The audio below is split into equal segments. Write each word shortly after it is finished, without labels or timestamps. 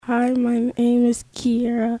Hi, my name is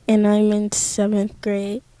Kierra, and I'm in seventh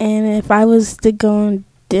grade. And if I was to go on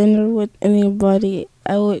dinner with anybody,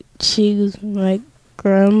 I would choose my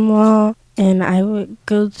grandma, and I would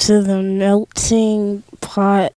go to the melting pot